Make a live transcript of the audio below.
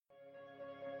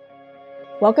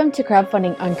Welcome to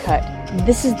Crowdfunding Uncut.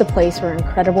 This is the place where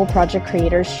incredible project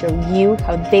creators show you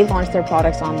how they launch their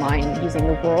products online using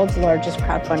the world's largest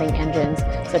crowdfunding engines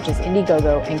such as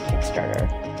Indiegogo and Kickstarter.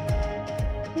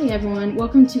 Hey everyone,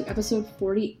 welcome to episode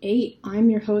 48. I'm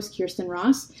your host, Kirsten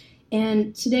Ross,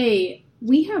 and today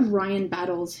we have Ryan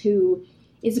Battles, who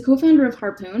is a co-founder of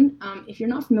Harpoon. If you're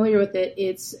not familiar with it,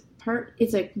 it's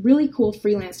a really cool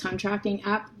freelance time tracking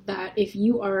app that if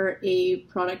you are a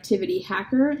productivity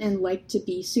hacker and like to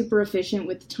be super efficient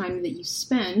with the time that you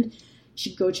spend, you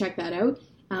should go check that out.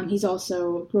 He's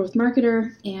also a growth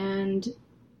marketer and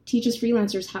teaches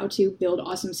freelancers how to build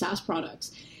awesome SaaS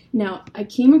products. Now, I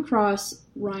came across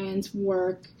Ryan's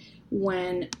work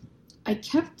when I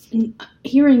kept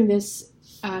hearing this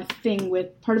thing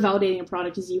with part of validating a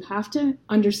product is you have to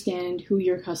understand who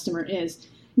your customer is,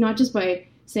 not just by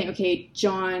saying, okay,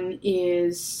 John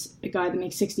is a guy that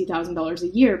makes $60,000 a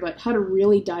year, but how to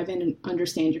really dive in and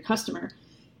understand your customer.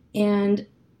 And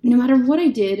no matter what I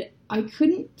did, I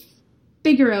couldn't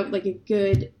figure out like a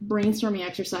good brainstorming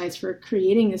exercise for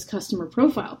creating this customer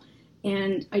profile.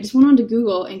 And I just went on to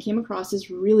Google and came across this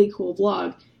really cool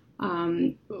blog.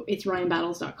 It's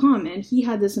ryanbattles.com, and he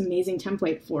had this amazing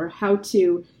template for how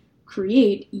to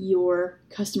create your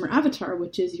customer avatar,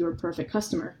 which is your perfect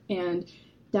customer. And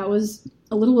that was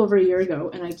a little over a year ago,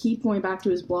 and I keep going back to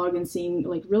his blog and seeing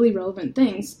like really relevant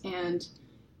things. And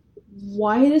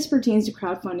why this pertains to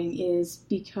crowdfunding is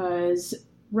because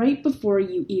right before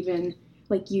you even,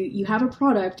 like you have a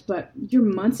product, but you're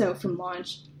months out from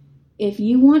launch. If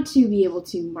you want to be able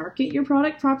to market your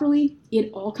product properly,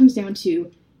 it all comes down to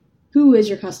who is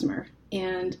your customer.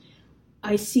 And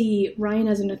I see Ryan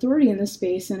as an authority in this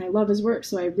space, and I love his work,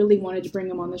 so I really wanted to bring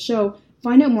him on the show,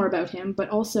 find out more about him, but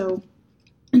also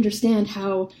understand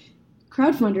how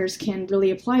crowdfunders can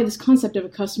really apply this concept of a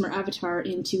customer avatar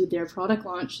into their product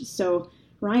launch. So,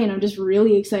 Ryan, I'm just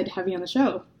really excited to have you on the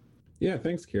show. Yeah,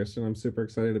 thanks, Kirsten. I'm super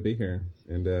excited to be here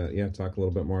and talk a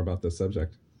little bit more about this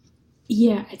subject.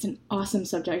 Yeah, it's an awesome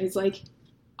subject. It's like,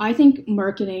 I think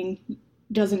marketing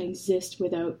doesn't exist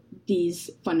without these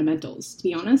fundamentals, to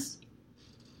be honest.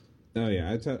 Oh, yeah,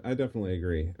 I definitely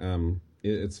agree.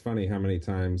 It's funny how many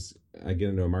times I get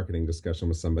into a marketing discussion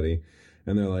with somebody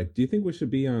and they're like, do you think we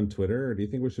should be on Twitter or do you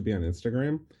think we should be on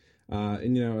Instagram?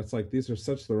 And, it's like, these are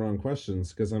such the wrong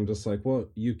questions because I'm just like, well,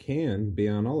 you can be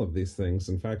on all of these things.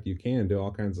 In fact, you can do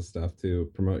all kinds of stuff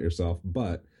to promote yourself.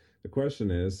 But the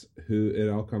question is it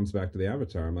all comes back to the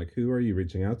avatar. I'm like, who are you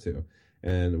reaching out to?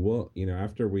 And we'll,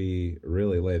 after we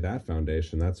really lay that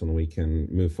foundation, that's when we can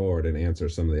move forward and answer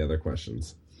some of the other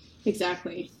questions.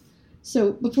 Exactly.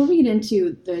 So before we get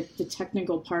into the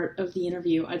technical part of the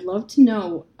interview, I'd love to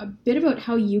know a bit about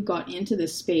how you got into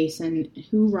this space and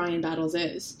who Ryan Battles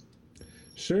is.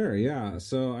 Sure, yeah.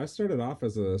 So I started off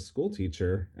as a school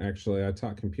teacher. Actually, I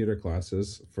taught computer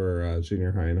classes for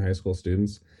junior high and high school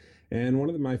students. And one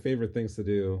of my favorite things to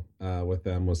do with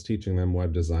them was teaching them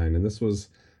web design. And this was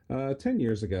 10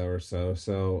 years ago or so.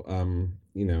 So,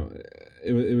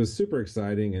 it was super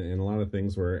exciting and a lot of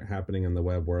things were happening in the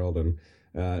web world. And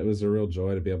it was a real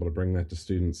joy to be able to bring that to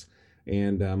students.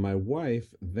 And my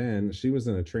wife then, she was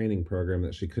in a training program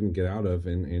that she couldn't get out of,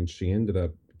 and she ended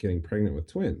up getting pregnant with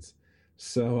twins.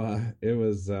 So it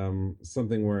was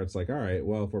something where it's like, all right,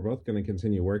 well, if we're both going to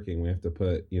continue working, we have to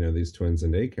put, these twins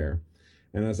in daycare.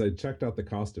 And as I checked out the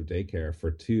cost of daycare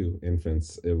for 2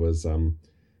 infants, it was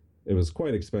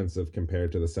quite expensive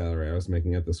compared to the salary I was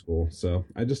making at the school. So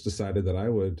I just decided that I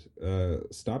would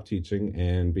stop teaching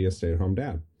and be a stay-at-home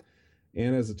dad.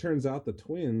 And as it turns out, the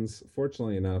twins,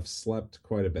 fortunately enough, slept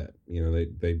quite a bit.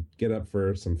 They'd get up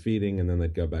for some feeding and then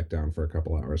they'd go back down for a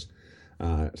couple hours.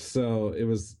 So it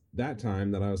was that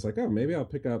time that I was like, oh, maybe I'll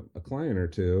pick up a client or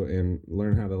two and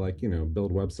learn how to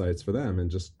build websites for them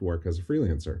and just work as a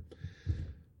freelancer.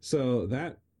 So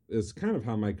that is kind of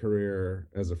how my career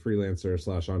as a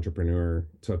freelancer / entrepreneur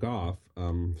took off.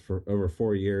 For over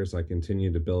 4 years, I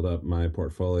continued to build up my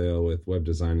portfolio with web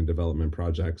design and development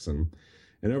projects.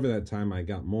 And over that time, I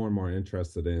got more and more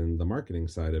interested in the marketing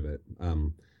side of it.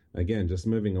 Again, just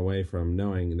moving away from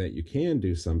knowing that you can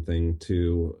do something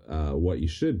to what you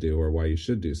should do or why you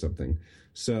should do something.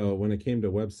 So when it came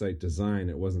to website design,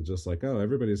 it wasn't just like, oh,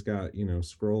 everybody's got,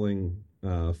 scrolling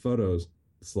photos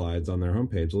slides on their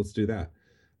homepage. Let's do that.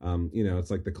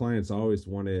 It's like the clients always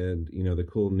wanted, the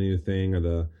cool new thing or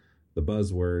the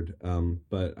buzzword.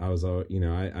 But I was,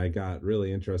 I got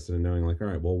really interested in knowing like, all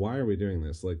right, well, why are we doing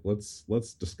this? Like,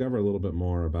 let's discover a little bit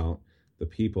more about the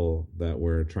people that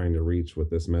we're trying to reach with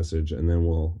this message. And then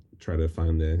we'll try to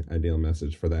find the ideal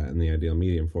message for that and the ideal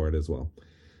medium for it as well.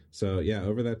 So yeah,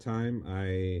 over that time,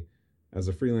 I as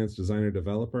a freelance designer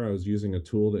developer, I was using a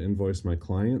tool to invoice my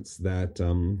clients that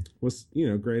was,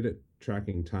 great at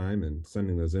tracking time and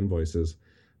sending those invoices.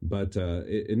 But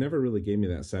it never really gave me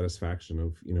that satisfaction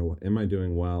of, am I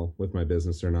doing well with my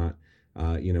business or not?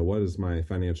 What is my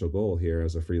financial goal here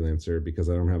as a freelancer? Because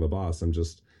I don't have a boss. I'm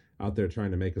just out there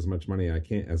trying to make as much money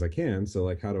as I can. So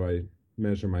like, how do I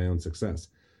measure my own success?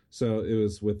 So it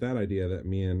was with that idea that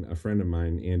me and a friend of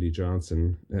mine, Andy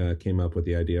Johnson, came up with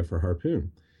the idea for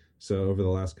Harpoon. So over the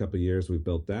last couple of years, we've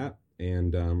built that.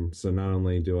 And so not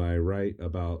only do I write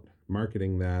about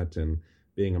marketing that and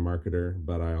being a marketer,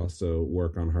 but I also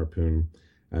work on Harpoon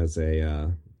as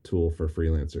a tool for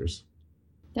freelancers.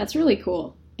 That's really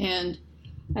cool. And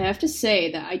I have to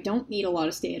say that I don't meet a lot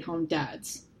of stay-at-home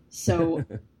dads. So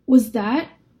was that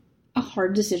a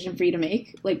hard decision for you to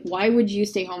make? Like, why would you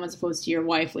stay home as opposed to your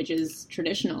wife, which is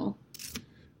traditional?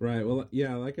 Right. Well,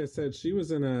 yeah, like I said, she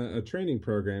was in a training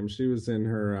program. She was in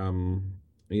her,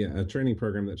 a training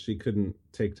program that she couldn't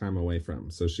take time away from.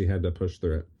 So she had to push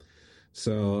through it.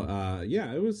 So,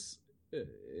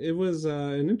 it was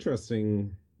an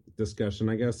interesting discussion,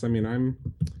 I guess. I mean, I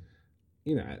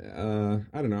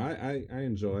don't know. I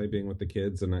enjoy being with the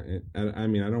kids, and I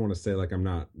mean, I don't want to say like I'm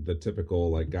not the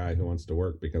typical like guy who wants to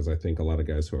work, because I think a lot of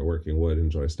guys who are working would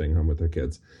enjoy staying home with their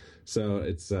kids. So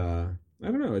it's I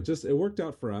don't know. It worked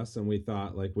out for us, and we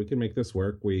thought like we can make this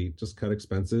work. We just cut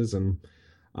expenses and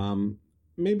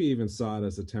maybe even saw it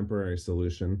as a temporary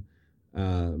solution.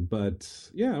 But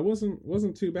yeah, it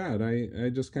wasn't too bad. I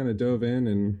just kind of dove in,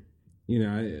 and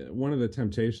one of the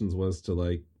temptations was to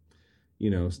like,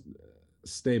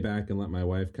 stay back and let my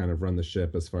wife kind of run the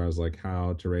ship as far as like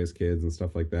how to raise kids and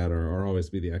stuff like that, or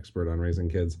always be the expert on raising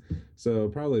kids. So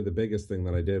probably the biggest thing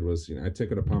that I did was, I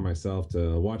took it upon myself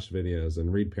to watch videos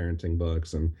and read parenting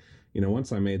books. And,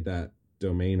 once I made that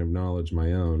domain of knowledge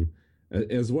my own,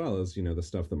 as well as, the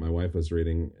stuff that my wife was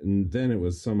reading, and then it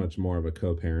was so much more of a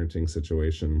co-parenting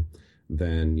situation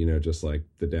than, just like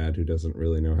the dad who doesn't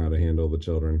really know how to handle the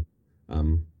children.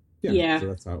 Yeah, so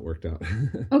that's how it worked out.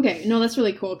 Okay, no, that's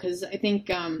really cool, because I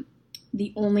think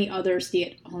the only other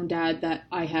stay-at-home dad that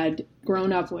I had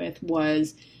grown up with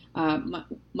was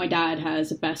my dad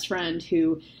has a best friend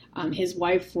who his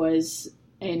wife was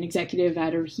an executive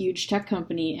at a huge tech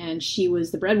company, and she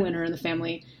was the breadwinner in the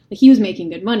family. Like, he was making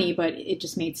good money, but it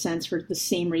just made sense for the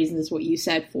same reasons as what you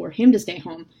said for him to stay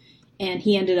home. And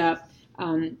he ended up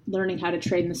learning how to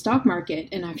trade in the stock market,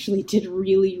 and actually did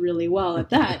really, really well at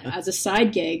that as a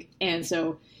side gig. And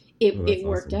so it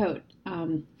worked out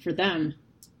for them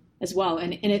as well.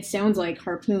 And it sounds like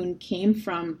Harpoon came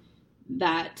from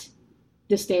the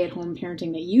stay-at-home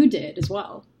parenting that you did as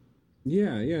well.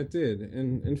 Yeah, it did.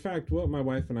 And in fact, what my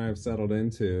wife and I have settled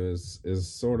into is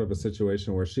sort of a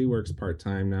situation where she works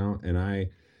part-time now, and I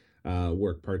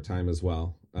work part-time as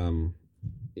well.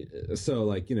 So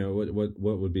like,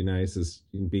 what would be nice is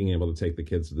being able to take the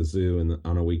kids to the zoo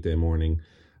on a weekday morning,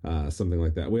 something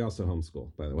like that. We also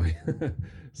homeschool, by the way.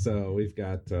 So we've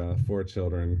got 4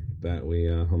 children that we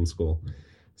homeschool.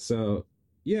 So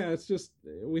yeah, it's just,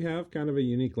 we have kind of a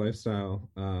unique lifestyle.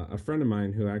 A friend of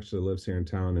mine who actually lives here in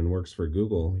town and works for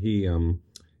Google, he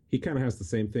kind of has the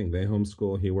same thing. They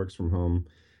homeschool, he works from home.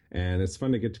 And it's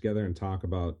fun to get together and talk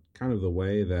about kind of the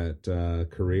way that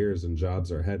careers and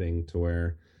jobs are heading, to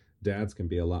where dads can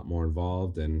be a lot more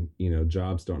involved, and,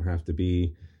 jobs don't have to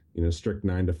be, strict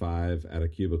 9 to 5 at a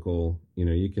cubicle.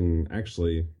 You can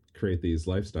actually create these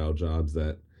lifestyle jobs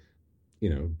that,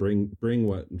 bring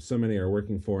what so many are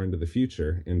working for into the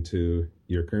future, into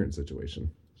your current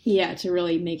situation. Yeah, to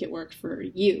really make it work for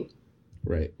you.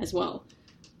 Right. As well.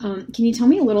 Can you tell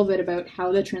me a little bit about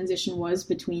how the transition was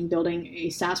between building a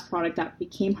SaaS product that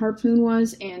became Harpoon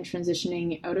and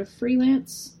transitioning out of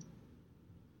freelance?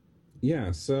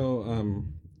 Yeah, so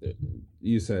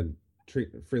you said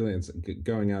freelance,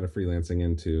 going out of freelancing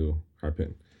into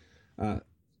Harpoon.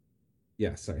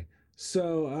 Yeah, sorry.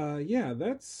 So yeah,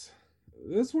 that's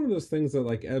one of those things that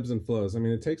like ebbs and flows. I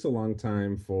mean, it takes a long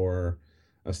time for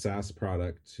a SaaS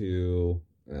product to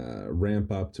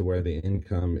ramp up to where the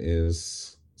income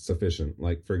is sufficient.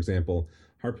 Like, for example,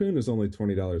 Harpoon is only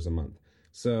 $20 a month.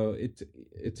 So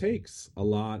it takes a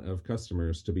lot of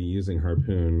customers to be using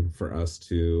Harpoon for us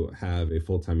to have a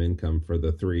full-time income for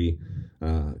the 3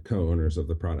 co-owners of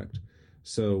the product.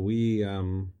 So we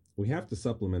have to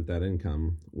supplement that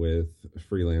income with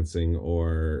freelancing,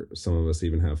 or some of us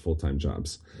even have full-time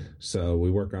jobs. So we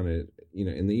work on it,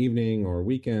 in the evening or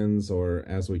weekends, or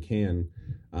as we can,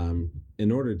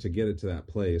 in order to get it to that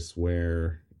place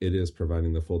where it is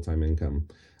providing the full-time income.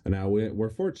 And now we're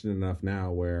fortunate enough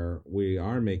now where we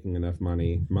are making enough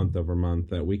money month over month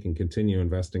that we can continue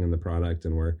investing in the product,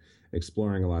 and we're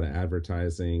exploring a lot of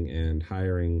advertising and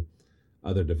hiring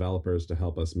other developers to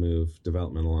help us move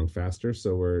development along faster.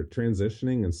 So we're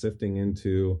transitioning and sifting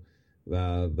into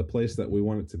the place that we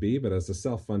want it to be. But as a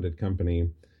self-funded company,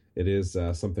 it is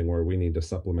something where we need to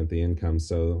supplement the income.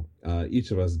 So each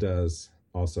of us does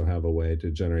also have a way to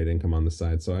generate income on the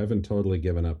side. So I haven't totally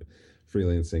given up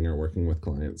freelancing or working with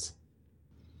clients.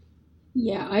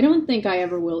 Yeah, I don't think I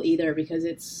ever will either, because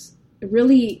it's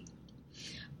really,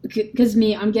 because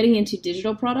I'm getting into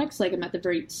digital products, like I'm at the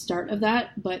very start of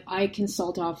that, but I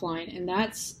consult offline, and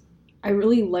I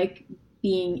really like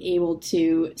being able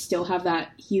to still have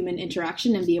that human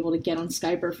interaction and be able to get on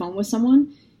Skype or phone with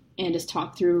someone and just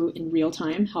talk through in real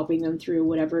time, helping them through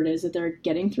whatever it is that they're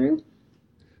getting through.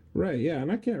 Right, yeah, and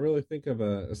I can't really think of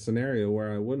a scenario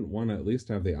where I wouldn't want to at least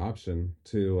have the option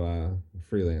to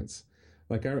freelance.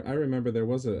 Like I remember there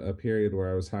was a period where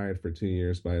I was hired for 2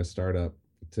 years by a startup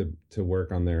to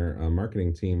work on their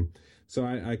marketing team. So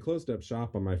I closed up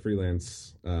shop on my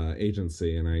freelance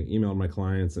agency, and I emailed my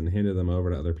clients and handed them over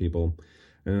to other people.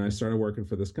 And I started working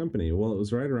for this company. Well, it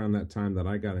was right around that time that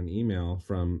I got an email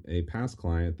from a past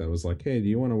client that was like, "Hey, do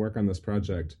you want to work on this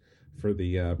project for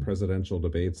the presidential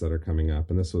debates that are coming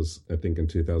up?" And this was, I think, in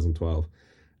 2012.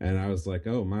 And I was like,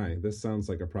 "Oh my, this sounds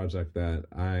like a project that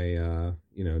I,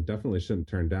 definitely shouldn't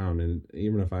turn down. And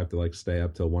even if I have to like stay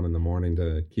up till 1 a.m.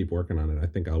 to keep working on it, I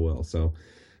think I will." So,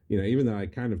 even though I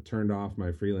kind of turned off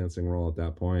my freelancing role at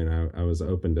that point, I was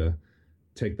open to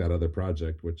take that other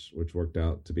project, which worked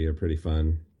out to be a pretty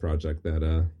fun project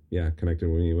that, connected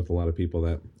me with a lot of people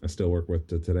that I still work with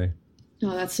to today.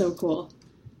 Oh, that's so cool.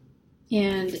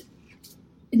 And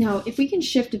now, if we can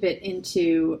shift a bit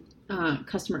into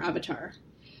customer avatar,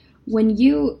 when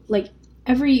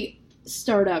every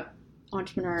startup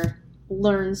entrepreneur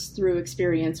learns through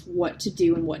experience what to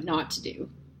do and what not to do.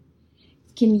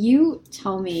 Can you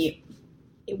tell me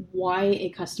why a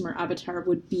customer avatar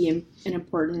would be an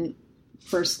important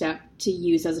first step to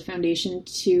use as a foundation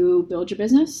to build your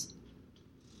business?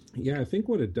 Yeah, I think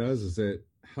what it does is it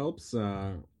helps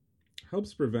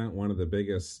prevent one of the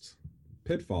biggest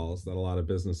pitfalls that a lot of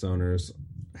business owners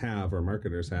have or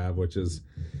marketers have, which is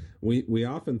we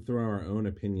often throw our own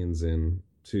opinions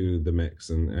into the mix.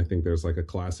 And I think there's like a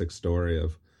classic story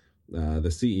of the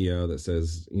CEO that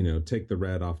says, take the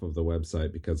red off of the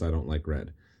website because I don't like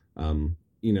red.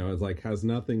 It's like has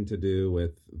nothing to do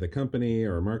with the company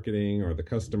or marketing or the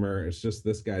customer. It's just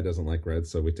this guy doesn't like red,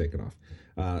 so we take it off.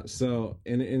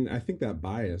 And I think that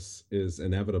bias is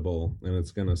inevitable and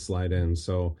it's going to slide in.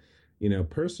 So,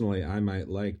 personally, I might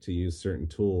like to use certain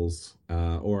tools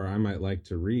or I might like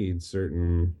to read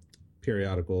certain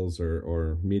periodicals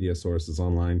or media sources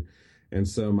online. And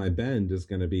so my bend is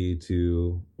going to be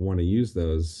to want to use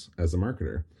those as a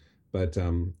marketer. But,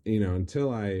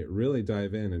 until I really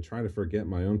dive in and try to forget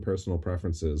my own personal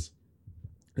preferences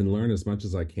and learn as much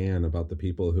as I can about the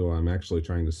people who I'm actually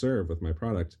trying to serve with my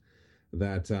product,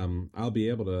 that I'll be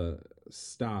able to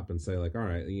stop and say like, all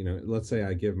right, let's say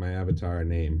I give my avatar a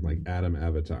name like Adam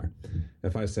Avatar.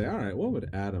 If I say, all right, what would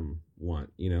Adam want?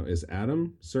 Is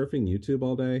Adam surfing YouTube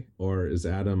all day, or is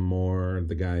Adam more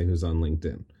the guy who's on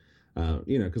LinkedIn?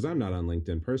 Because I'm not on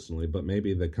LinkedIn personally, but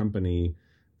maybe the company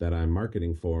that I'm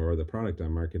marketing for or the product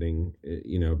I'm marketing,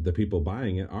 the people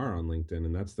buying it are on LinkedIn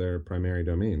and that's their primary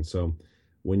domain. So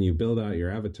when you build out your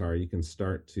avatar, you can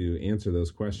start to answer those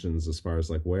questions as far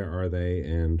as like, where are they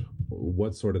and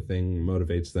what sort of thing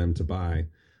motivates them to buy?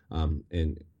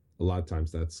 And a lot of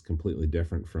times that's completely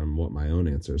different from what my own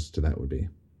answers to that would be.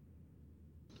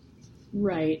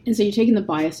 Right. And so you're taking the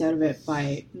bias out of it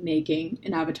by making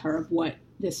an avatar of what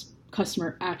this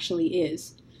customer actually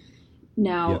is.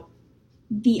 Now, yep.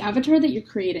 The avatar that you're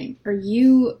creating, are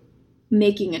you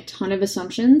making a ton of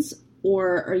assumptions,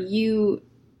 or are you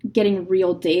getting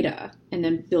real data and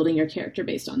then building your character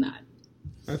based on that?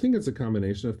 I think it's a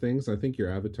combination of things. I think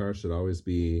your avatar should always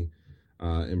be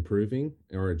improving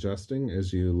or adjusting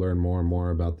as you learn more and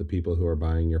more about the people who are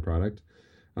buying your product.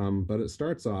 But it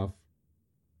starts off,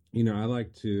 I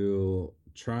like to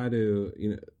try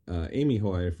to, Amy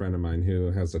Hoy, a friend of mine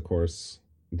who has a course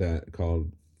that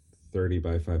called 30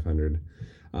 by 500.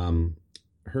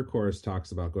 Her course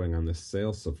talks about going on this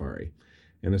sales safari.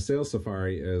 And a sales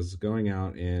safari is going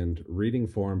out and reading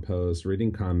forum posts,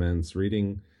 reading comments,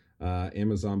 reading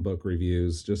Amazon book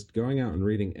reviews, just going out and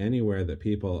reading anywhere that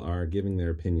people are giving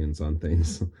their opinions on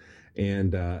things.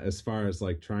 And as far as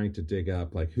like trying to dig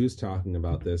up, like who's talking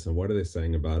about this and what are they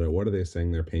saying about it? What are they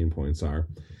saying their pain points are?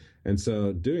 And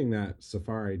so doing that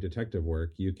safari detective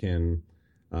work, you can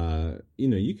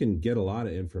you can get a lot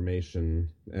of information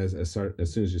as soon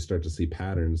as you start to see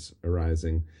patterns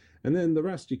arising. And then the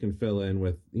rest you can fill in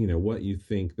with, what you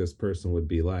think this person would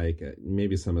be like,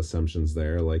 maybe some assumptions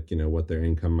there, like, what their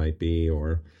income might be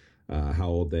or how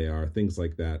old they are, things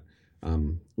like that,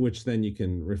 which then you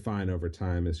can refine over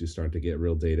time as you start to get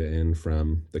real data in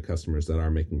from the customers that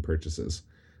are making purchases.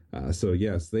 So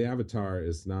yes, the avatar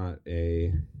is not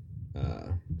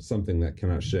something that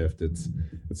cannot shift. It's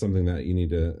something that you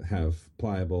need to have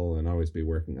pliable and always be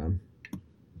working on.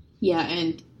 Yeah,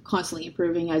 and constantly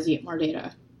improving as you get more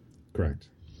data. Correct.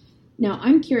 Now,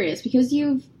 I'm curious, because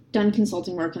you've done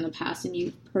consulting work in the past and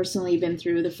you've personally been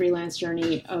through the freelance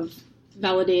journey of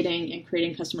validating and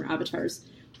creating customer avatars,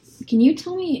 can you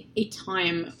tell me a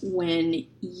time when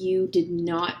you did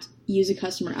not use a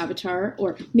customer avatar,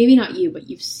 or maybe not you, but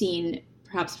you've seen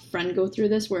perhaps a friend go through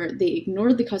this, where they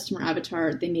ignored the customer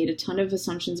avatar, they made a ton of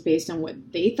assumptions based on what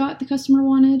they thought the customer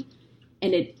wanted,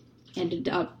 and it ended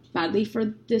up badly for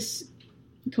this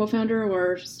co-founder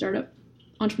or startup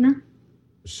entrepreneur?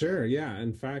 Sure. Yeah.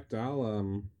 In fact,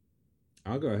 I'll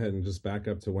go ahead and just back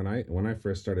up to when I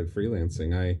first started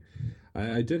freelancing.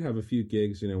 I did have a few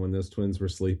gigs, when those twins were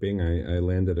sleeping. I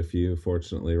landed a few,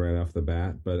 fortunately, right off the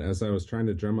bat. But as I was trying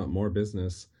to drum up more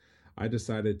business, I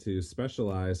decided to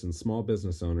specialize in small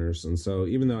business owners. And so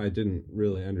even though I didn't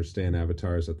really understand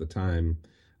avatars at the time,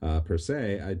 per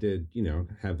se, I did,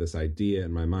 have this idea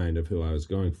in my mind of who I was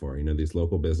going for, these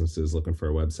local businesses looking for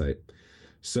a website.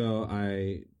 So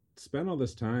I spent all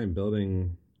this time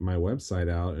building my website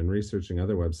out and researching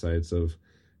other websites of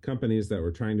companies that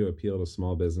were trying to appeal to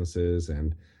small businesses.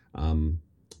 And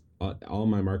all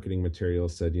my marketing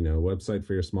materials said, website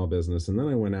for your small business. And then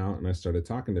I went out and I started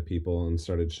talking to people and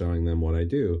started showing them what I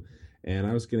do. And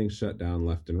I was getting shut down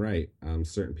left and right.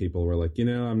 Certain people were like,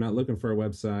 I'm not looking for a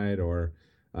website, or,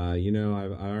 I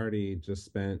already just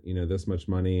spent, this much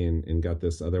money and got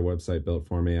this other website built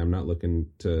for me. I'm not looking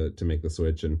to make the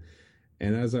switch. And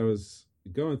as I was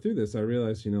going through this, I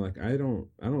realized, I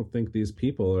don't think these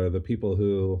people are the people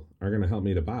who are going to help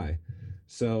me to buy.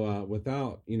 So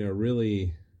without,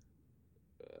 really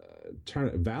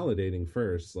validating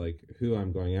first, like who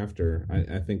I'm going after,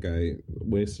 I think I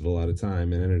wasted a lot of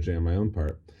time and energy on my own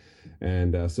part.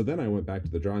 And so then I went back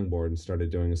to the drawing board and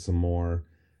started doing some more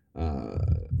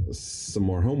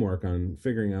homework on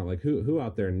figuring out like who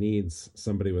out there needs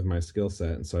somebody with my skill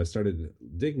set. And so I started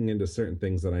digging into certain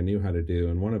things that I knew how to do,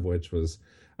 and one of which was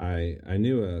I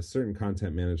knew a certain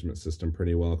content management system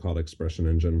pretty well called Expression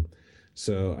Engine.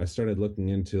 So I started looking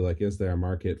into like, is there a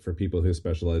market for people who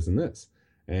specialize in this?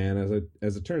 And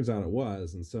as it turns out, it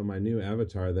was. And so my new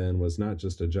avatar then was not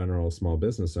just a general small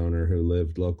business owner who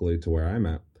lived locally to where I'm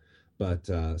at, but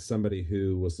somebody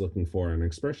who was looking for an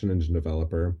Expression Engine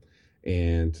developer.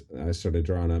 And I started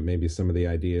drawing up maybe some of the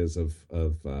ideas of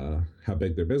how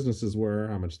big their businesses were,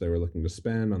 how much they were looking to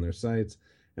spend on their sites.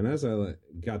 And as I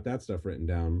got that stuff written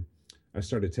down, I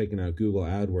started taking out Google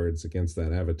AdWords against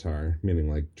that avatar,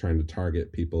 meaning like trying to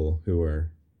target people who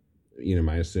are,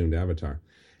 my assumed avatar.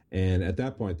 And at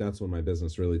that point, that's when my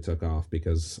business really took off,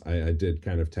 because I did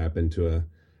kind of tap into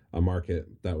a market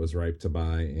that was ripe to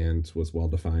buy and was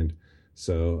well-defined.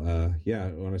 So,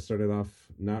 when I started off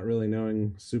not really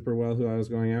knowing super well who I was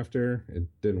going after, it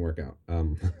didn't work out.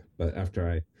 But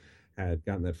after I had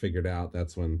gotten that figured out,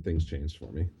 that's when things changed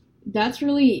for me. That's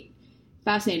really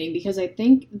fascinating, because I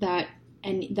think that,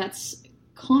 and that's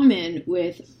common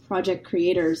with project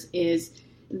creators, is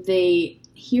they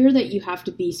hear that you have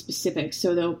to be specific.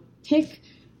 So they'll pick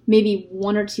maybe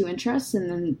one or two interests and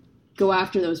then go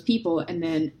after those people. And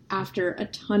then after a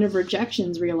ton of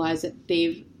rejections, realize that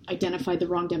they've identified the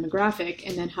wrong demographic,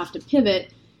 and then have to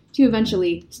pivot to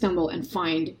eventually stumble and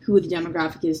find who the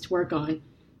demographic is to work on.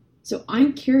 So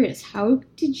I'm curious, how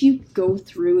did you go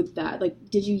through that? Like,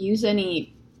 did you use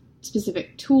any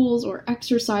specific tools or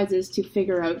exercises to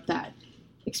figure out that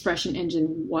Expression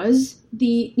Engine was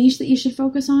the niche that you should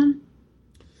focus on?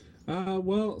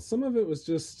 Well, some of it was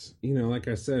just, like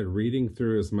I said, reading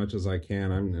through as much as I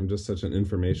can. I'm just such an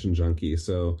information junkie.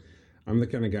 So I'm the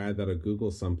kind of guy that'll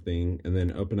Google something and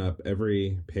then open up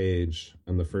every page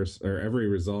on the first, or every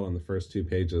result on the first two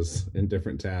pages in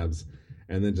different tabs,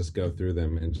 and then just go through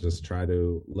them and just try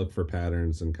to look for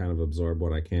patterns and kind of absorb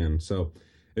what I can. So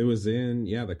it was in,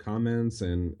 the comments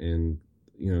and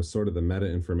sort of the meta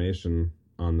information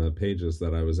on the pages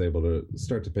that I was able to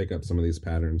start to pick up some of these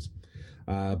patterns.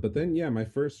 But then, my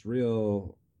first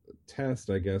real test,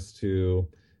 I guess, to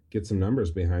get some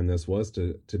numbers behind this was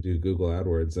to do Google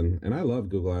AdWords. And I love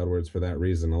Google AdWords for that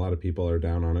reason. A lot of people are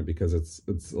down on it because it's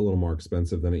a little more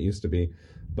expensive than it used to be.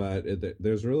 But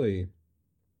there's really,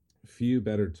 few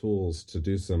better tools to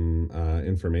do some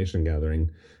information gathering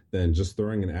than just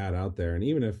throwing an ad out there. And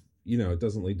even if, it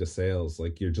doesn't lead to sales,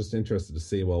 like you're just interested to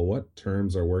see, well, what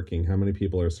terms are working? How many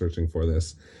people are searching for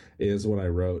this? Is what I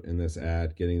wrote in this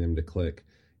ad getting them to click?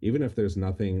 Even if there's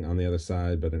nothing on the other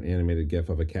side but an animated GIF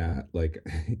of a cat, like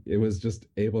it was just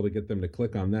able to get them to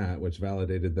click on that, which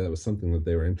validated that it was something that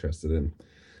they were interested in.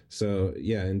 So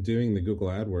yeah, in doing the Google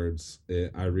AdWords,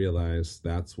 I realized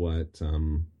that's what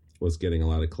was getting a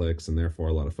lot of clicks and therefore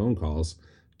a lot of phone calls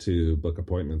to book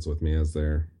appointments with me as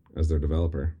their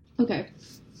developer. Okay.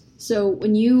 So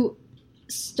when you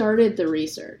started the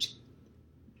research,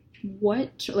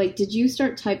 did you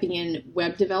start typing in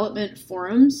web development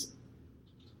forums,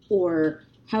 or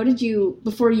how did you,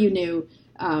 before you knew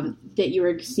that you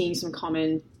were seeing some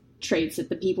common traits that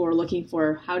the people were looking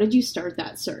for, how did you start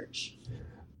that search?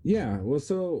 Yeah, well,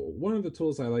 so one of the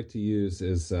tools I like to use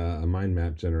is a mind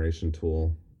map generation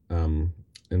tool.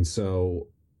 And so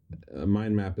a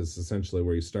mind map is essentially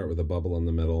where you start with a bubble in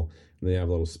the middle, and then you have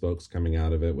little spokes coming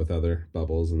out of it with other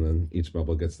bubbles, and then each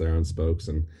bubble gets their own spokes,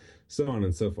 and so on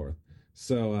and so forth.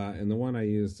 So, and the one I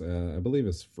use, I believe,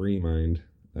 is FreeMind.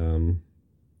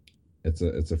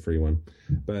 It's a free one,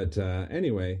 but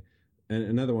anyway, and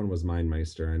another one was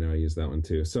MindMeister. I know I used that one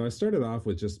too. So I started off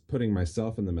with just putting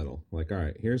myself in the middle, like, all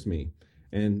right, here's me.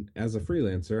 And as a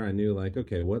freelancer, I knew, like,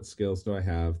 okay, what skills do I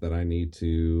have that I need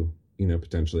to,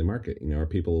 potentially market? Are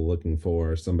people looking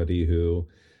for somebody who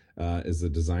is a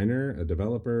designer, a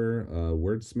developer, a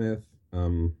wordsmith, a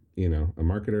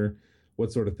marketer,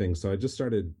 what sort of things? So I just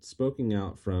started spoking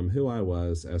out from who I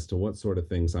was as to what sort of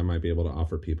things I might be able to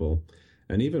offer people.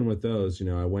 And even with those,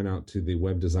 I went out to the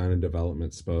web design and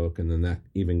development spoke, and then that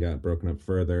even got broken up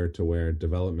further to where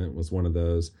development was one of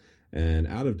those. And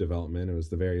out of development, it was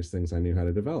the various things I knew how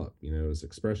to develop. It was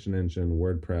Expression Engine,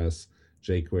 WordPress,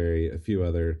 jQuery, a few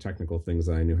other technical things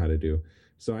that I knew how to do.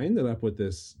 So I ended up with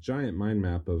this giant mind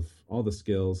map of all the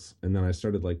skills. And then I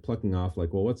started plucking off well,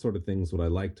 what sort of things would I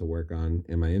like to work on?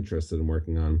 Am I interested in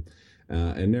working on?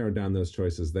 And narrowed down those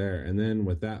choices there. And then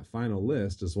with that final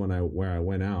list is where I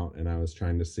went out and I was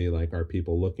trying to see, are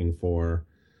people looking for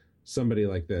somebody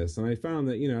like this? And I found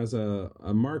that, as a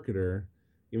marketer,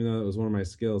 even though that was one of my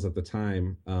skills at the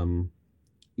time,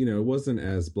 it wasn't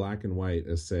as black and white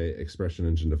as, say, Expression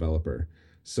Engine developer.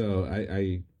 So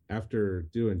I after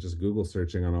doing just Google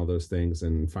searching on all those things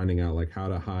and finding out how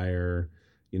to hire,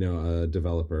 a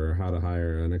developer, how to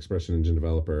hire an Expression Engine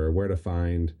developer, or where to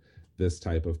find this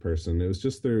type of person, it was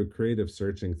just through creative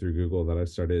searching through Google that I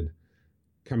started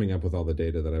coming up with all the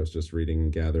data that I was just reading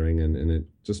and gathering, and it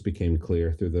just became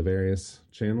clear through the various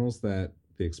channels that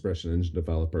the Expression Engine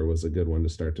developer was a good one to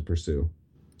start to pursue.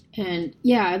 And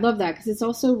yeah, I love that because it's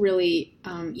also really,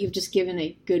 you've just given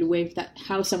a good way for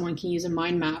how someone can use a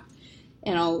mind map.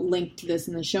 And I'll link to this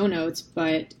in the show notes,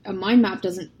 but a mind map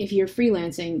doesn't, if you're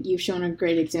freelancing, you've shown a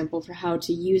great example for how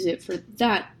to use it for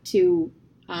that to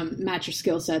match your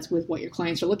skill sets with what your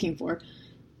clients are looking for.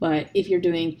 But if you're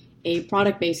doing a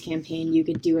product-based campaign, you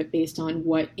could do it based on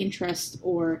what interest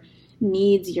or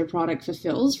needs your product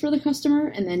fulfills for the customer,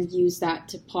 and then use that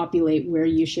to populate where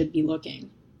you should be looking.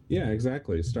 Yeah,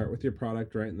 exactly. Start with your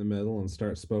product right in the middle and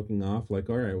start spoking off all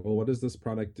right, well, what does this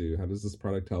product do? How does this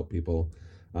product help people?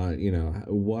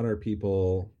 What are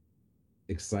people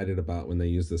excited about when they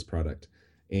use this product?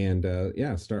 And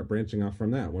start branching off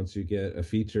from that. Once you get a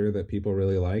feature that people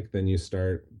really like, then you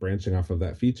start branching off of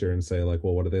that feature and say, well,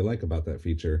 what do they like about that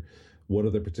feature? What are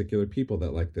the particular people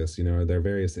that like this? Are there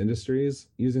various industries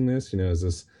using this? Is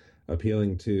this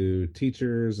appealing to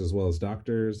teachers as well as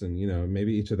doctors? And,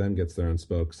 maybe each of them gets their own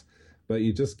spokes. But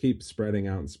you just keep spreading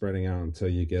out until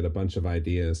you get a bunch of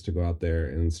ideas to go out there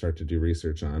and start to do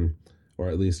research on, or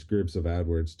at least groups of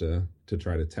AdWords to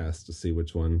try to test to see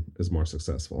which one is more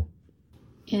successful.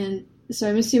 And so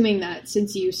I'm assuming that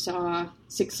since you saw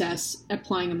success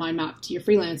applying a mind map to your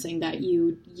freelancing, that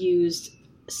you used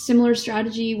a similar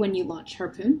strategy when you launched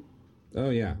Harpoon?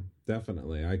 Oh, yeah,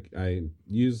 definitely. I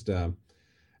used, at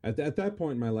that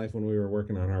point in my life when we were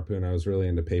working on Harpoon, I was really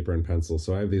into paper and pencil.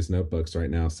 So I have these notebooks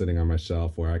right now sitting on my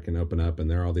shelf where I can open up and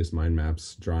there are all these mind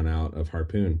maps drawn out of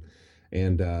Harpoon.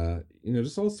 And,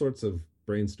 just all sorts of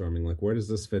brainstorming, where does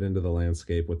this fit into the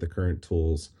landscape with the current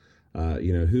tools?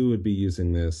 Who would be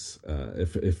using this?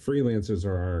 If freelancers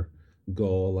are our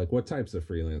goal, what types of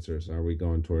freelancers? Are we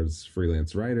going towards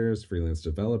freelance writers, freelance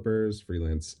developers,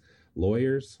 freelance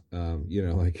lawyers?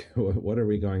 What are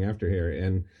we going after here?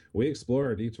 And we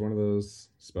explored each one of those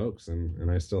spokes,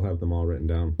 and I still have them all written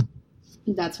down.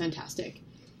 That's fantastic.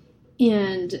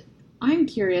 And I'm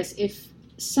curious, if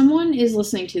someone is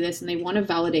listening to this and they want to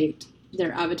validate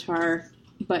their avatar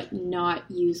but not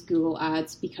use Google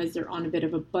Ads because they're on a bit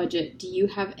of a budget. Do you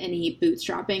have any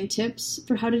bootstrapping tips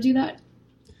for how to do that?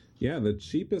 Yeah, the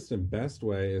cheapest and best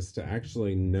way is to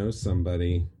actually know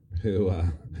somebody who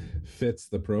fits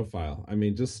the profile. I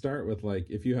mean, just start with like,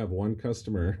 if you have one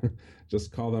customer,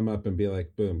 just call them up and be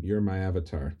like, boom, you're my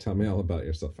avatar. Tell me all about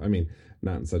yourself. I mean,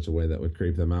 not in such a way that would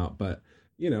creep them out, but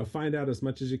find out as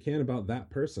much as you can about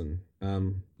that person.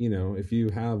 If you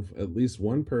have at least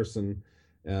one person,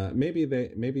 maybe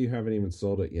you haven't even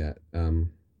sold it yet. I'm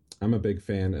a big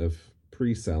fan of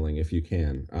pre-selling if you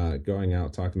can, going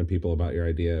out, talking to people about your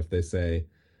idea. If they say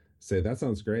that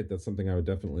sounds great, that's something I would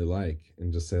definitely like,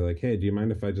 and just say like, hey, do you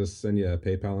mind if I just send you a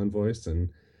PayPal invoice, and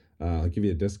I'll give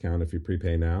you a discount if you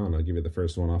prepay now, and I'll give you the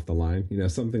first one off the line,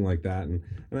 something like that. And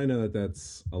I know that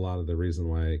that's a lot of the reason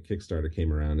why Kickstarter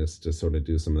came around, is to sort of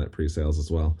do some of that pre-sales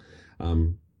as well.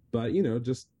 But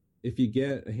just if you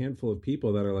get a handful of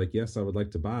people that are like, yes, I would like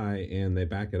to buy, and they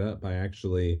back it up by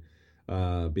actually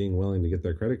being willing to get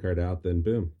their credit card out, then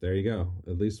boom, there you go.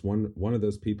 At least one of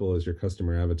those people is your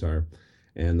customer avatar.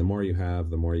 And the more you have,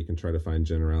 the more you can try to find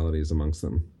generalities amongst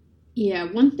them.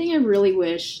 Yeah, one thing I really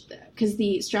wish, because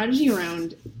the strategy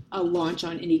around a launch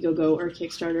on Indiegogo or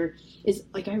Kickstarter is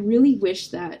like, I really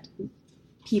wish that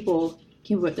people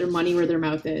can put their money where their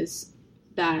mouth is.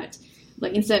 That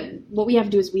like, instead, what we have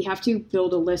to do is we have to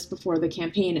build a list before the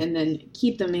campaign and then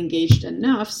keep them engaged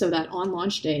enough so that on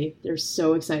launch day, they're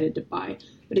so excited to buy.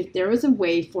 But if there was a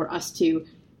way for us to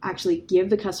actually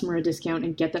give the customer a discount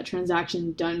and get that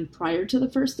transaction done prior to the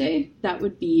first day, that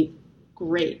would be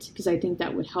great, because I think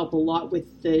that would help a lot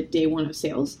with the day one of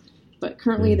sales. But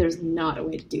currently, there's not a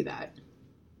way to do that,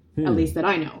 at least that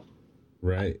I know.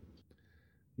 Right.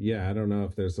 Yeah, I don't know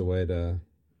if there's a way to...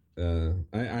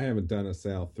 I haven't done a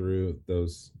sale through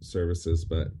those services,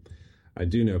 but I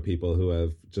do know people who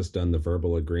have just done the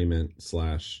verbal agreement /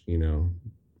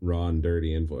 raw and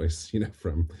dirty invoice,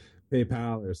 from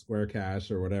PayPal or Square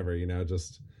Cash or whatever,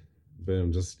 just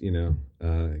boom, just,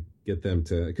 get them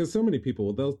to, because so many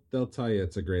people, they'll tell you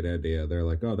it's a great idea. They're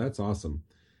like, oh, that's awesome.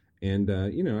 And,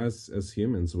 as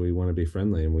humans, we want to be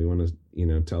friendly, and we want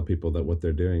to, tell people that what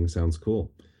they're doing sounds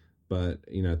cool. But,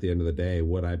 at the end of the day,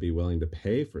 would I be willing to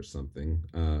pay for something?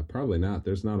 Probably not.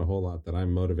 There's not a whole lot that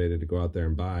I'm motivated to go out there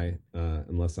and buy,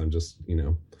 unless I'm just,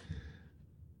 in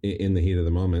the heat of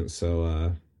the moment.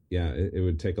 So, yeah, it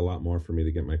would take a lot more for me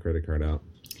to get my credit card out.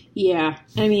 Yeah.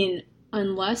 I mean,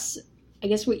 unless, I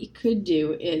guess what you could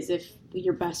do is, if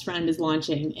your best friend is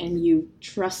launching and you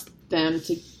trust them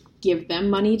to give them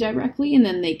money directly, and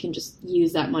then they can just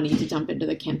use that money to dump into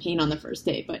the campaign on the first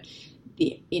day. But,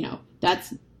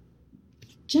 that's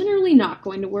generally not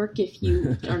going to work if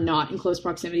you are not in close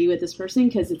proximity with this person,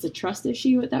 because it's a trust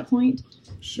issue at that point.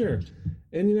 Sure.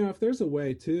 And, if there's a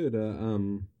way, too,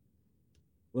 to...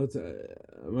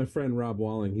 my friend Rob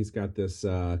Walling, he's got this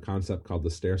concept called the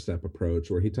stair-step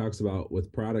approach, where he talks about,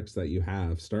 with products that you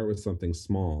have, start with something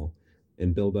small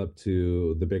and build up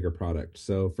to the bigger product.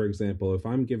 So, for example, if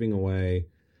I'm giving away,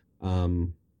 or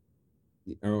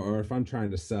if I'm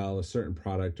trying to sell a certain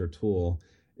product or tool,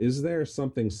 is there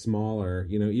something smaller,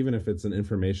 even if it's an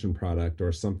information product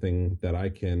or something that I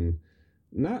can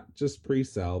not just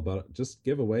pre-sell, but just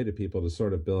give away to people to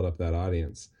sort of build up that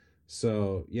audience?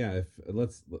 So yeah,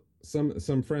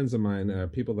 some friends of mine,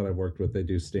 people that I've worked with, they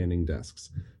do standing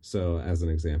desks. So as an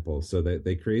example, so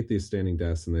they create these standing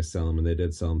desks and they sell them, and they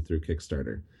did sell them through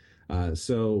Kickstarter.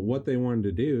 So what they wanted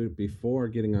to do before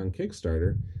getting on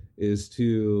Kickstarter is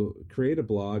to create a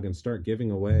blog and start giving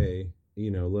away,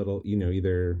 little,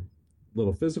 either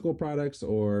little physical products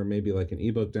or maybe like an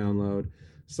ebook download,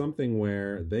 something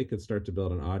where they could start to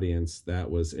build an audience that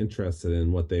was interested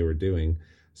in what they were doing,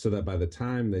 so that by the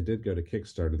time they did go to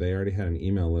Kickstarter, they already had an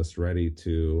email list ready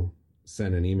to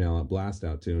send an email blast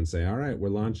out to and say, all right, we're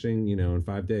launching, in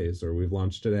 5 days, or we've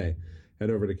launched today. Head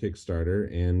over to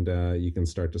Kickstarter and you can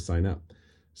start to sign up.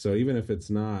 So even if it's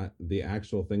not the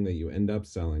actual thing that you end up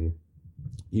selling,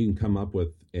 you can come up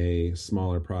with a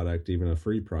smaller product, even a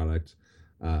free product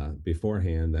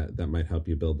beforehand that might help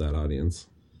you build that audience.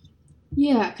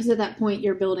 Yeah, because at that point,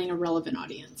 you're building a relevant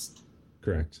audience.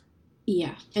 Correct.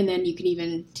 Yeah, and then you can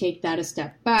even take that a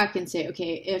step back and say,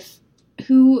 okay,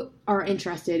 who are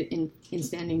interested in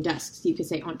standing desks? You could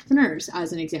say entrepreneurs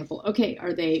as an example. Okay,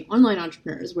 are they online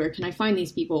entrepreneurs? Where can I find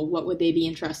these people? What would they be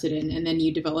interested in? And then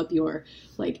you develop your,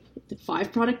 the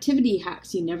 5 productivity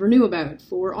hacks you never knew about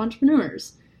for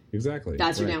entrepreneurs. Exactly.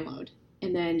 That's your download.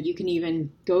 And then you can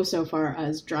even go so far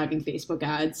as driving Facebook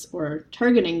ads or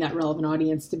targeting that relevant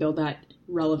audience to build that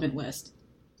relevant list.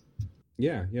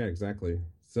 Yeah, exactly.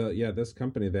 So yeah, this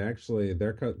company, they actually,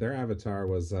 their avatar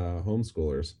was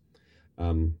homeschoolers.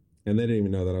 and they didn't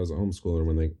even know that I was a homeschooler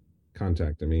when they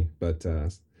contacted me. But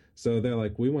so they're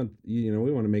like, we want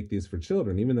to make these for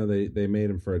children, even though they made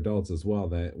them for adults as well.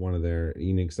 That one of their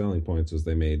unique selling points was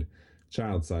they made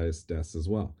child-sized desks as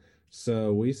well.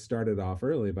 So we started off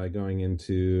early by going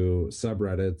into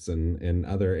subreddits and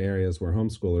other areas where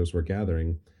homeschoolers were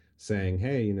gathering, saying,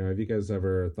 hey, have you guys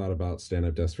ever thought about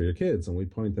stand-up desks for your kids? And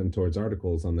we'd point them towards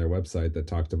articles on their website that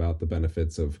talked about the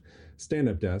benefits of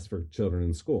stand-up desks for children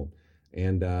in school.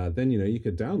 And then, you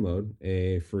could download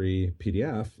a free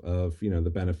PDF of, the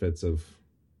benefits of,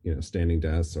 standing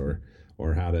desks or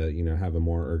how to, have a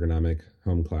more ergonomic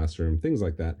home classroom, things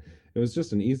like that. It was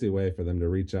just an easy way for them to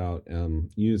reach out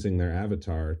using their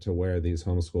avatar to where these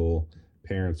homeschool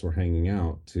parents were hanging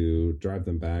out, to drive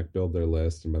them back, build their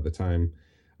list. And by the time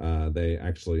they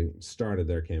actually started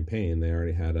their campaign, they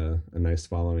already had a nice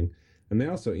following. And they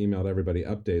also emailed everybody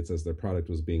updates as their product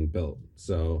was being built.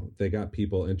 So they got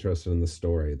people interested in the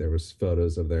story. There was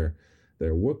photos of their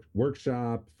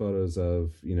workshop, photos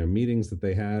of, meetings that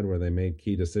they had where they made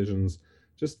key decisions,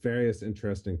 just various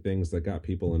interesting things that got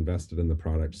people invested in the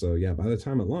product. So yeah, by the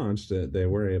time it launched, they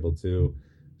were able to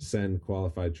send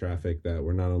qualified traffic that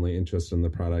were not only interested in the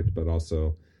product, but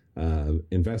also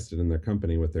invested in their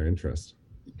company with their interest.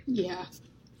 Yeah.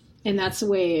 And that's the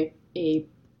way a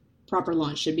proper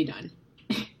launch should be done.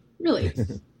 Really.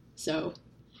 So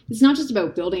it's not just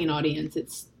about building an audience,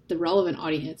 it's the relevant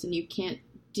audience. And you can't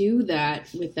do that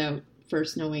without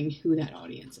first knowing who that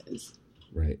audience is.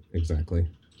 Right. Exactly.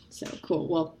 So cool.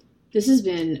 Well, this has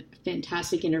been a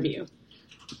fantastic interview.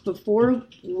 Before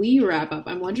we wrap up,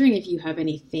 I'm wondering if you have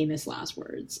any famous last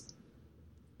words.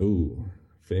 Ooh,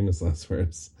 famous last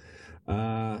words.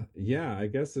 Yeah, I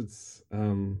guess it's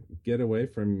get away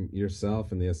from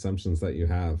yourself and the assumptions that you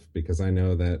have, because I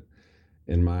know that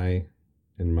in my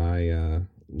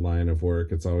line of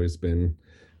work, it's always been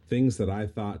things that I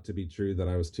thought to be true that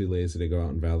I was too lazy to go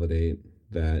out and validate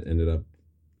that ended up,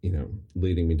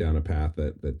 leading me down a path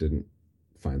that didn't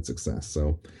find success.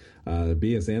 So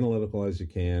be as analytical as you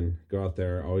can, go out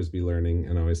there, always be learning,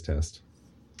 and always test.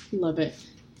 Love it.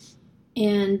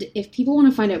 And if people want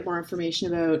to find out more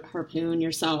information about Harpoon,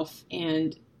 yourself,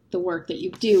 and the work that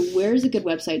you do, where's a good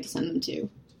website to send them to?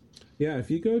 Yeah,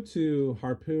 if you go to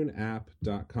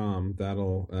harpoonapp.com,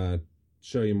 that'll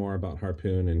show you more about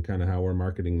Harpoon and kind of how we're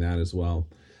marketing that as well.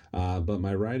 But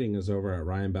my writing is over at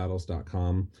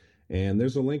ryanbattles.com. And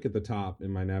there's a link at the top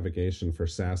in my navigation for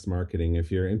SaaS marketing if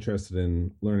you're interested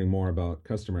in learning more about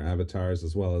customer avatars,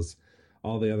 as well as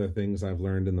all the other things I've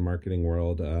learned in the marketing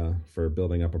world for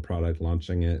building up a product,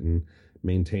 launching it, and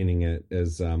maintaining it.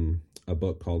 Is a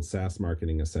book called SaaS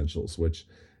Marketing Essentials, which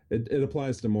it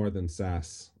applies to more than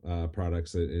SaaS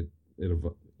products.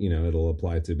 It'll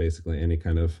apply to basically any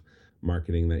kind of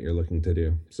marketing that you're looking to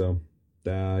do. So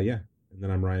yeah, and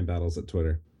then I'm Ryan Battles at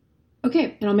Twitter.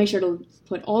 Okay, and I'll make sure to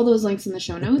put all those links in the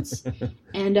show notes.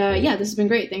 And yeah, this has been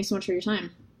great. Thanks so much for your time.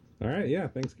 All right, yeah,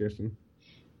 thanks, Kirsten.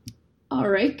 All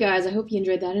right, guys, I hope you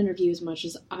enjoyed that interview as much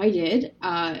as I did.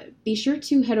 Be sure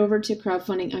to head over to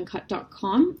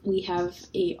crowdfundinguncut.com. We have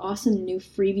an awesome new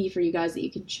freebie for you guys that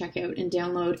you can check out and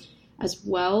download, as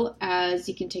well as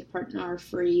you can take part in our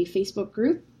free Facebook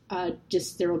group.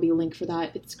 There will be a link for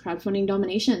that. It's Crowdfunding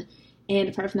Domination. And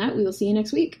apart from that, we will see you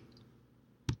next week.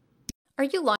 Are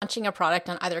you launching a product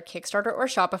on either Kickstarter or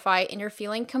Shopify and you're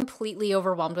feeling completely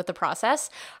overwhelmed with the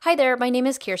process? Hi there, my name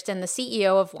is Kirsten, the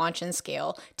CEO of Launch and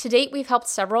Scale. To date, we've helped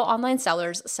several online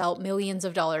sellers sell millions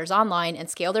of dollars online and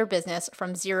scale their business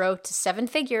from 0 to 7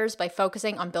 figures by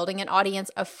focusing on building an audience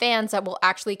of fans that will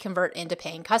actually convert into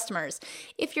paying customers.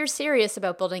 If you're serious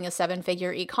about building a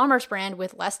 7-figure e-commerce brand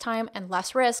with less time and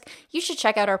less risk, you should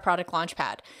check out our product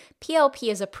Launchpad. PLP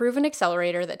is a proven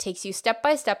accelerator that takes you step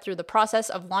by step through the process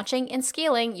of launching and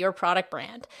scaling your product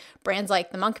brand. Brands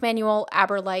like the Monk Manual,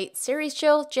 AberLite, Series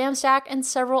Chill, Jamstack, and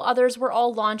several others were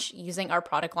all launched using our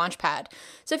product Launchpad.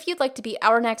 So if you'd like to be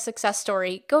our next success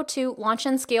story, go to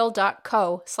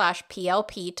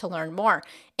launchandscale.co/PLP to learn more.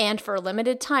 And for a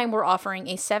limited time, we're offering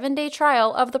a 7-day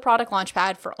trial of the product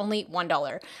Launchpad for only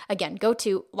 $1. Again, go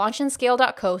to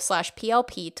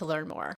launchandscale.co/PLP to learn more.